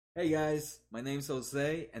Hey guys, my name's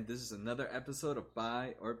Jose, and this is another episode of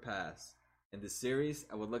Buy or Pass. In this series,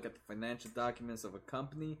 I will look at the financial documents of a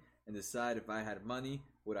company and decide if I had money,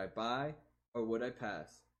 would I buy or would I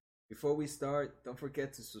pass. Before we start, don't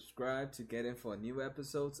forget to subscribe to get info on new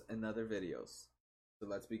episodes and other videos. So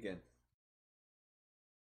let's begin.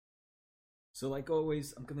 So, like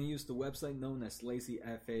always, I'm going to use the website known as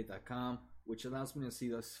lazyfa.com, which allows me to see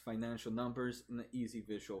those financial numbers in an easy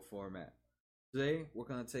visual format. Today, we're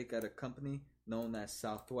going to take out a company known as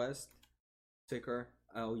Southwest, ticker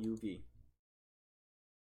LUV.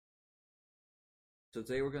 So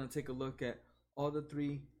today, we're going to take a look at all the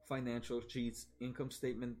three financial sheets: income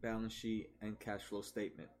statement, balance sheet, and cash flow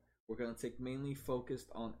statement. We're going to take mainly focused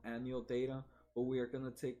on annual data, but we are going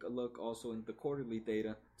to take a look also in the quarterly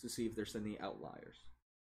data to see if there's any outliers.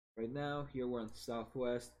 Right now, here we're on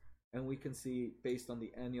Southwest, and we can see based on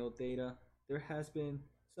the annual data, there has been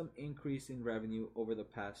some increase in revenue over the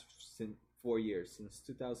past 4 years, since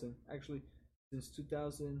 2000, actually since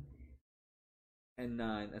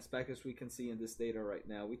 2009. As back as we can see in this data right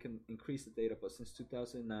now, we can increase the data, but since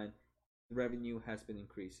 2009, the revenue has been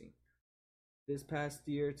increasing. This past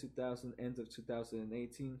year, 2000, end of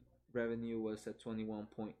 2018, revenue was at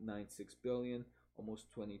 21.96 billion, almost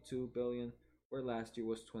 22 billion, where last year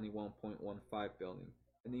was 21.15 billion,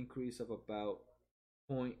 an increase of about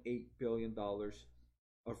 $0.8 billion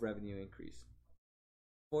of revenue increase.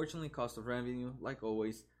 Fortunately, cost of revenue, like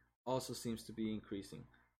always, also seems to be increasing.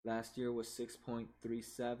 Last year was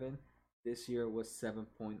 6.37, this year was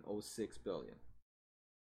 7.06 billion.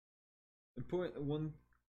 Important one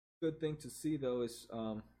good thing to see though is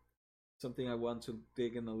something I want to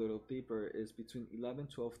dig in a little deeper is between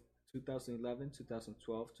 2011,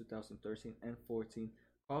 2012, 2013, and 14,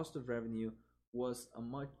 cost of revenue was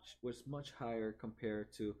much higher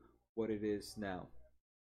compared to what it is now.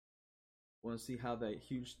 Want to see how that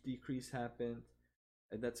huge decrease happened?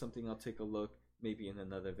 And that's something I'll take a look maybe in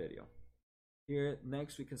another video. Here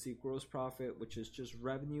next we can see gross profit, which is just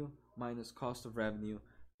revenue minus cost of revenue,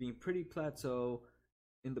 being pretty plateau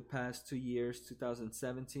in the past 2 years.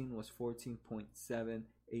 2017 was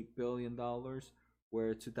 $14.78 billion,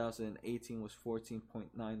 where 2018 was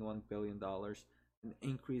 $14.91 billion, an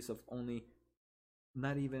increase of only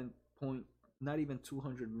not even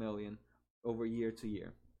 200 million over year to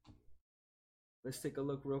year. Let's take a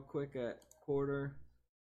look real quick at quarter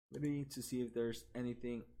three to see if there's any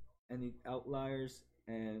outliers,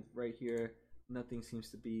 and right here nothing seems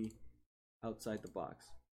to be outside the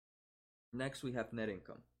box. Next we have net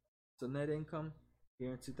income. So net income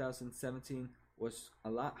here in 2017 was a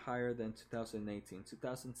lot higher than 2018.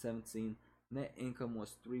 2017 net income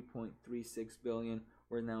was 3.36 billion,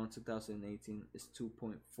 where now in 2018 is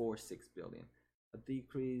 2.46 billion, a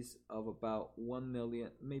decrease of about 1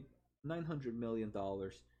 million, maybe $900 million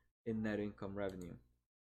in net income revenue.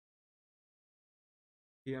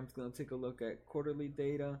 Here I'm going to take a look at quarterly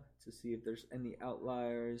data to see if there's any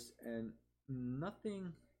outliers, and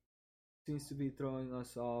nothing seems to be throwing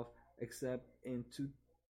us off except in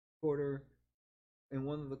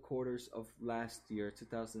one of the quarters of last year,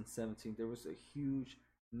 2017, there was a huge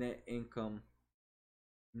net income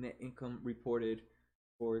reported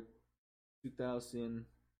for 2000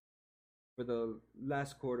 for the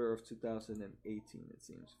last quarter of 2018, it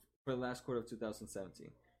seems, for the last quarter of 2017.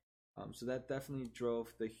 So that definitely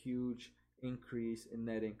drove the huge increase in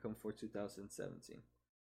net income for 2017.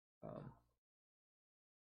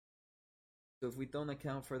 So if we don't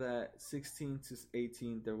account for that, 16 to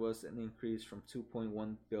 18, there was an increase from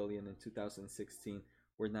 2.1 billion in 2016,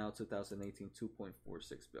 where now 2018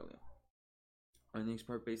 2.46 billion. Earnings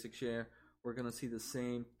per basic share, we're going to see the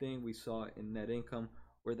same thing we saw in net income,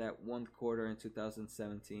 where that one quarter in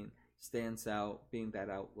 2017 stands out, being that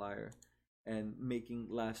outlier and making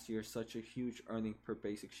last year such a huge earning per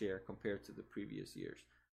basic share compared to the previous years.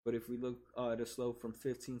 But if we look at a slope from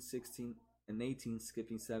 15, 16, and 18,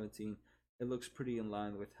 skipping 17, it looks pretty in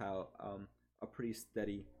line with how a pretty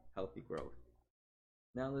steady, healthy growth.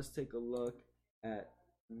 Now let's take a look at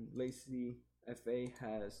Lazy FA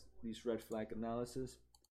has these red flag analysis.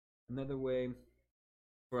 Another way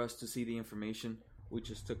for us to see the information we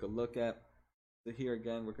just took a look at. So here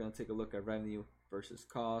again, we're going to take a look at revenue versus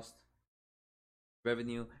cost.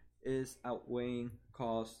 Revenue is outweighing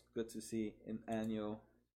cost. Good to see in annual.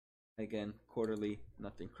 Again, quarterly,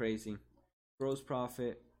 nothing crazy. Gross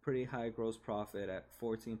profit, pretty high gross profit at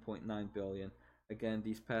 14.9 billion. Again,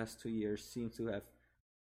 these past 2 years seem to have,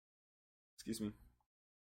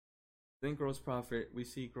 then gross profit, we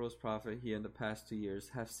see gross profit here in the past 2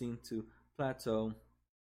 years have seemed to plateau,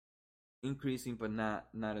 increasing but not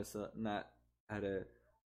at a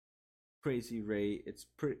crazy rate. It's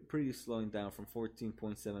pretty slowing down from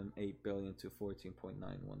 14.78 billion to 14.91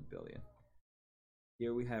 billion.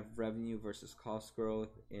 Here we have revenue versus cost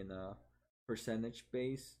growth in a percentage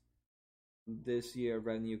base. This year,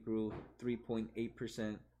 revenue grew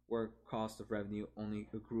 3.8%, where cost of revenue only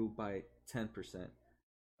grew by 10%,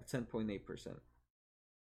 10.8%.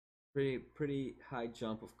 Pretty high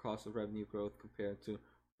jump of cost of revenue growth compared to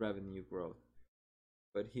revenue growth.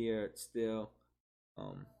 But here, it's still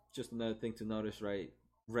just another thing to notice, right?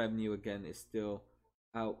 Revenue again is still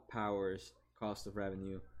outpowers cost of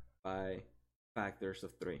revenue by factors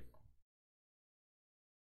of 3.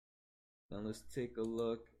 Now let's take a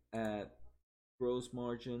look at gross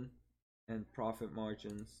margin and profit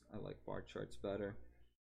margins. I like bar charts better.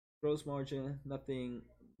 Gross margin, nothing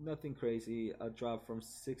crazy. A drop from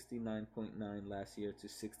 69.9 last year to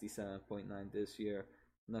 67.9 this year.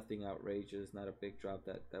 Nothing outrageous, not a big drop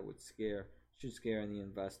that would should scare any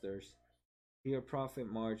investors. Here, profit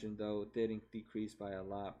margin though didn't decrease by a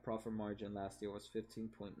lot. Profit margin last year was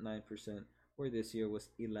 15.9%, where this year was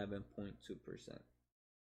 11.2%.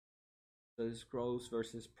 So this gross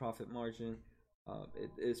versus profit margin,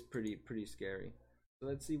 it is pretty scary. So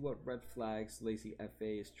let's see what red flags Lazy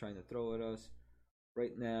FA is trying to throw at us.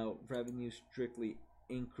 Right now, revenue strictly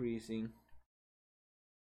increasing.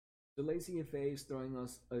 The Lazy FA is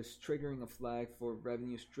triggering a flag for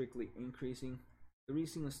revenue strictly increasing. The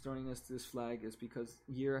reason it's throwing us this flag is because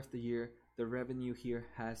year after year, the revenue here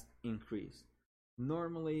has increased.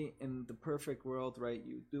 Normally, in the perfect world, right,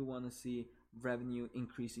 you do want to see revenue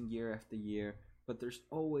increasing year after year, but there's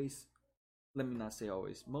always, let me not say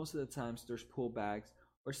always, most of the times there's pullbacks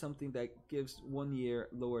or something that gives 1 year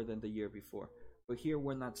lower than the year before. But here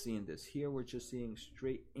we're not seeing this. Here we're just seeing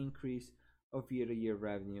straight increase of year-to-year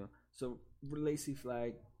revenue. So Lazy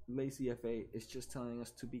FA is just telling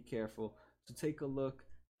us to be careful, to take a look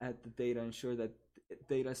at the data, ensure that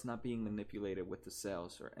data is not being manipulated with the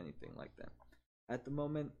sales or anything like that. At the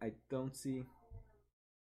moment, I don't see,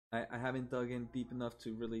 I haven't dug in deep enough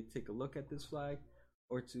to really take a look at this flag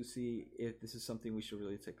or to see if this is something we should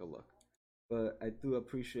really take a look. But I do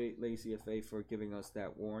appreciate Lazy FA for giving us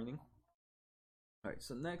that warning. Alright,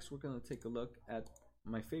 so next we're going to take a look at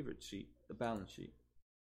my favorite sheet, the balance sheet.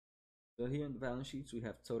 So here in the balance sheets we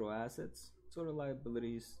have total assets, total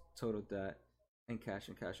liabilities, total debt, and cash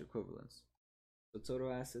equivalents. So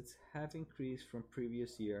total assets have increased from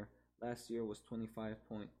previous year. Last year was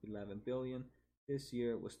 25.11 billion. This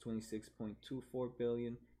year was 26.24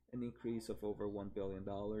 billion, an increase of over $1 billion.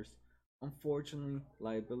 Unfortunately,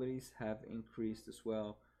 liabilities have increased as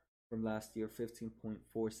well, from last year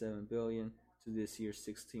 15.47 billion to this year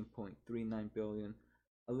 16.39 billion,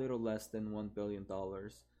 a little less than $1 billion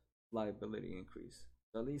liability increase.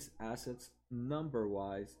 So at least assets number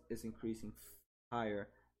wise is increasing higher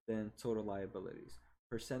than total liabilities.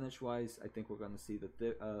 Percentage wise, I think we're going to see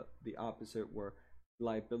the opposite, where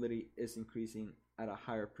liability is increasing at a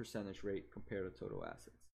higher percentage rate compared to total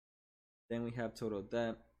assets. Then we have total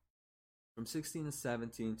debt. From 16 to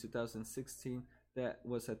 17, 2016, that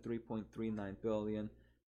was at 3.39 billion.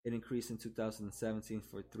 It increased in 2017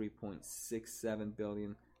 for 3.67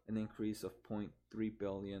 billion, an increase of 0.3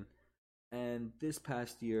 billion. And this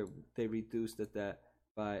past year, they reduced the debt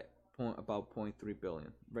by about 0.3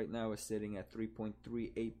 billion. Right now, it's sitting at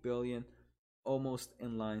 3.38 billion, almost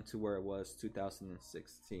in line to where it was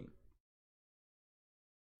 2016.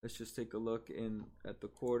 Let's just take a look at the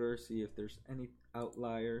quarter, see if there's any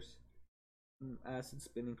outliers. Assets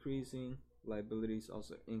been increasing, liabilities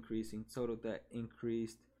also increasing. Total debt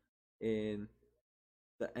increased in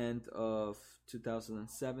the end of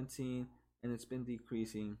 2017, and it's been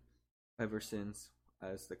decreasing ever since,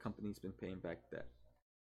 as the company's been paying back debt.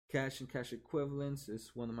 Cash and cash equivalents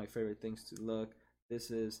is one of my favorite things to look.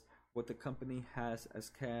 This is what the company has as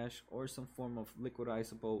cash or some form of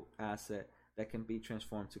liquidizable asset that can be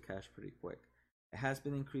transformed to cash pretty quick. It has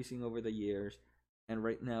been increasing over the years, and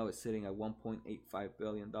right now it's sitting at $1.85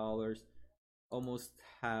 billion, almost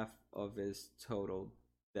half of its total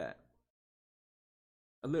debt.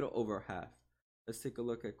 A little over half. Let's take a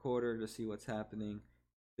look at quarter to see what's happening.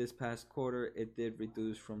 This past quarter, it did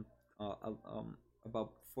reduce from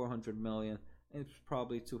about 400 million, and it's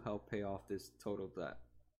probably to help pay off this total debt.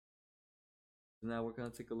 So now we're going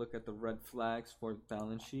to take a look at the red flags for the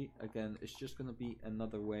balance sheet. Again, it's just going to be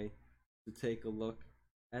another way to take a look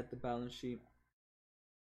at the balance sheet.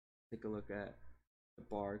 Take a look at the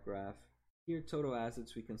bar graph. Here, total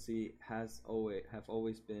assets we can see have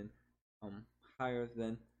always been higher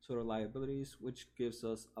than total liabilities, which gives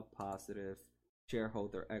us a positive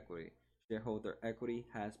shareholder equity. Shareholder equity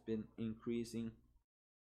has been increasing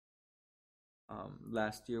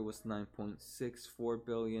Last year was 9.64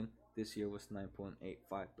 billion. This year was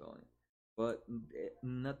 9.85 billion. But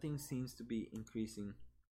nothing seems to be increasing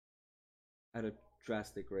at a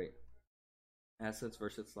drastic rate. Assets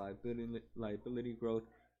versus liability growth.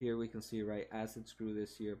 Here we can see, right, assets grew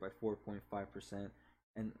this year by 4.5%,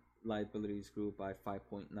 and liabilities grew by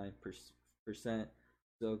 5.9%.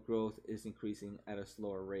 So growth is increasing at a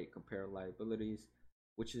slower rate compared to liabilities,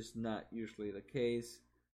 which is not usually the case,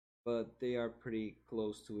 but they are pretty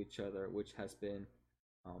close to each other,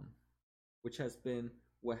 um, which has been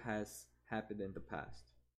what has happened in the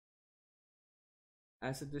past.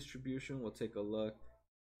 Asset distribution, we'll take a look,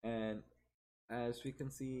 and as we can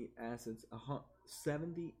see, assets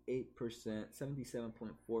 78%,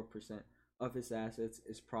 77.4% of its assets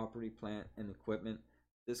is property, plant, and equipment.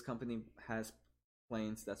 This company has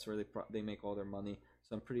planes. That's where they make all their money.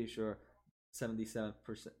 So I'm pretty sure 77%,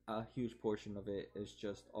 a huge portion of it is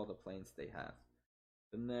just all the planes they have.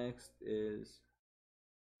 The next is,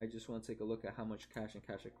 I just want to take a look at how much cash and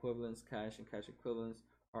cash equivalents. Cash and cash equivalents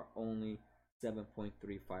are only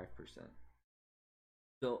 7.35%.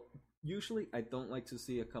 So usually I don't like to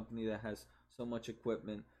see a company that has so much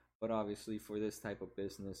equipment, but obviously for this type of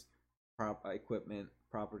business, equipment,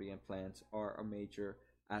 property, and plants are a major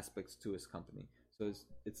aspects to his company. So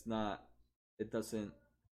it's not it doesn't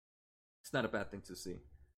it's not a bad thing to see.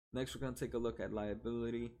 Next, we're going to take a look at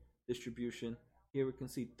liability distribution. Here we can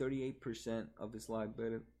see 38% of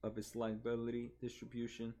his liability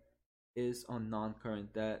distribution is on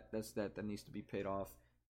non-current debt. That's debt that needs to be paid off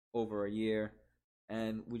over a year.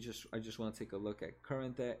 And I just want to take a look at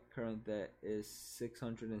current debt. Current debt is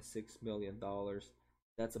 $606 million.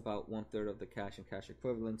 That's about 1/3 of the cash and cash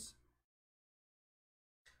equivalents.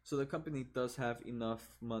 So the company does have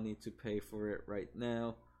enough money to pay for it right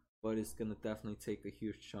now, but it's gonna definitely take a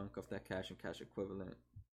huge chunk of that cash and cash equivalent.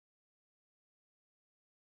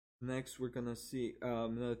 Next, we're gonna see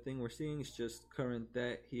another thing we're seeing is just current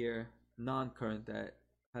debt here. Non-current debt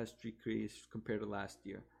has decreased compared to last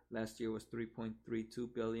year. Last year was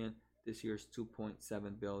 3.32 billion. This year is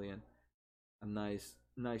 2.7 billion. A nice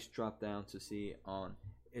drop down to see on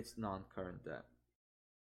its non-current debt.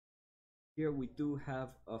 Here we do have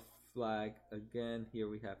a flag again. Here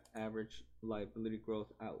we have average liability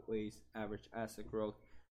growth outweighs average asset growth.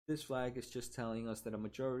 This flag is just telling us that a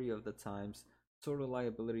majority of the times total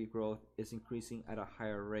liability growth is increasing at a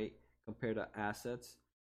higher rate compared to assets.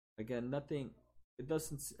 Again, nothing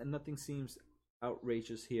seems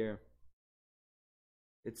outrageous here.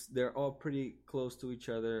 They're all pretty close to each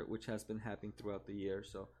other, which has been happening throughout the year.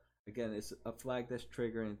 So again, it's a flag that's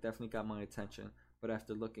triggering and definitely got my attention. But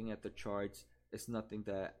after looking at the charts, it's nothing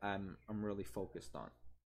that I'm really focused on.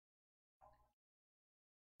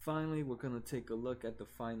 Finally, we're gonna take a look at the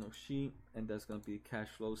final sheet, and that's gonna be cash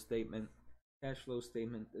flow statement. Cash flow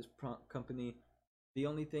statement is company. The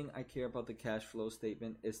only thing I care about the cash flow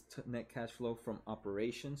statement is net cash flow from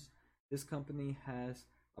operations. This company has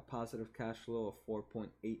a positive cash flow of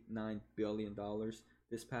 $4.89 billion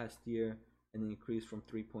this past year, an increase from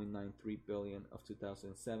 $3.93 billion of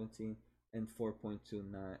 2017 and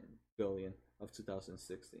 $4.29 billion of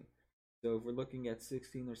 2016. So if we're looking at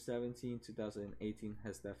 16 or 17, 2018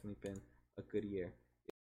 has definitely been a good year.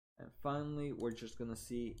 And finally, we're just going to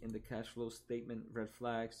see in the cash flow statement red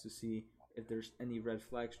flags to see if there's any red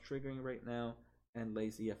flags triggering right now, and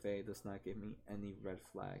Lazy FA does not give me any red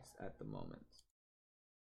flags at the moment.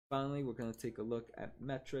 Finally, we're going to take a look at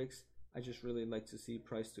metrics. I just really like to see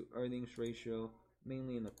price to earnings ratio,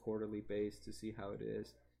 mainly in a quarterly base, to see how it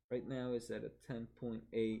is. Right now it's at a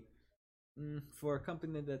 10.8. For a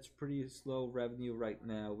company that's pretty slow revenue right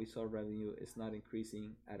now, we saw revenue is not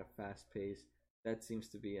increasing at a fast pace. That seems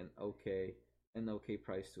to be an okay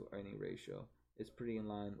price to earning ratio. It's pretty in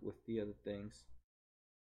line with the other things.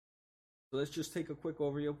 So let's just take a quick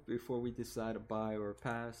overview before we decide to buy or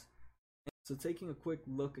pass. So taking a quick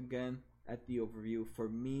look again at the overview, for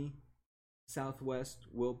me, Southwest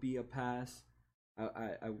will be a pass.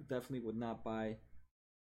 I definitely would not buy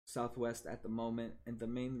Southwest at the moment, and the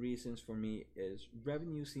main reasons for me is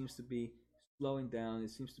revenue seems to be slowing down. It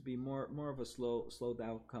seems to be more of a slow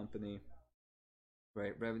down company,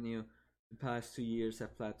 right? Revenue the past 2 years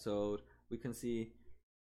have plateaued. We can see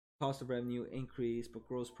cost of revenue increase, but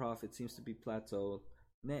gross profit seems to be plateaued.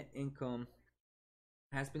 Net income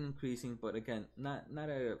has been increasing, but again, not at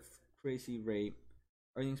a crazy rate.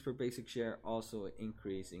 Earnings per basic share also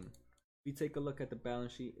increasing. If you take a look at the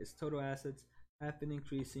balance sheet, its total assets have been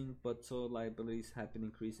increasing, but total liabilities have been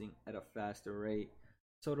increasing at a faster rate.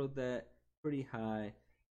 Total debt pretty high,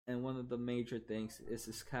 and one of the major things is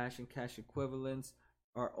its cash and cash equivalents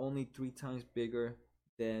are only 3 times bigger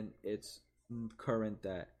than its current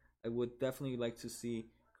debt. I would definitely like to see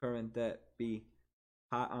current debt be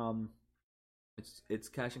high, its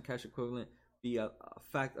cash and cash equivalent be a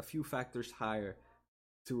few factors higher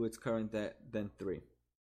to its current debt than 3.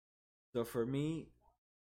 So for me,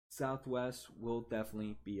 Southwest will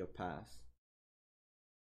definitely be a pass.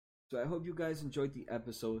 So I hope you guys enjoyed the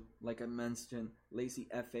episode. Like I mentioned, Lazy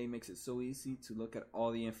FA makes it so easy to look at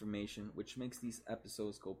all the information, which makes these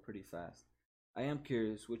episodes go pretty fast. I am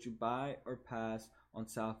curious, would you buy or pass on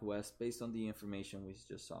Southwest based on the information we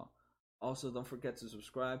just saw? Also, don't forget to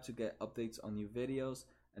subscribe to get updates on new videos,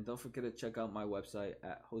 and don't forget to check out my website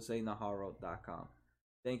at josenaharo.com.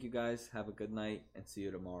 Thank you guys, have a good night, and see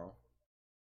you tomorrow.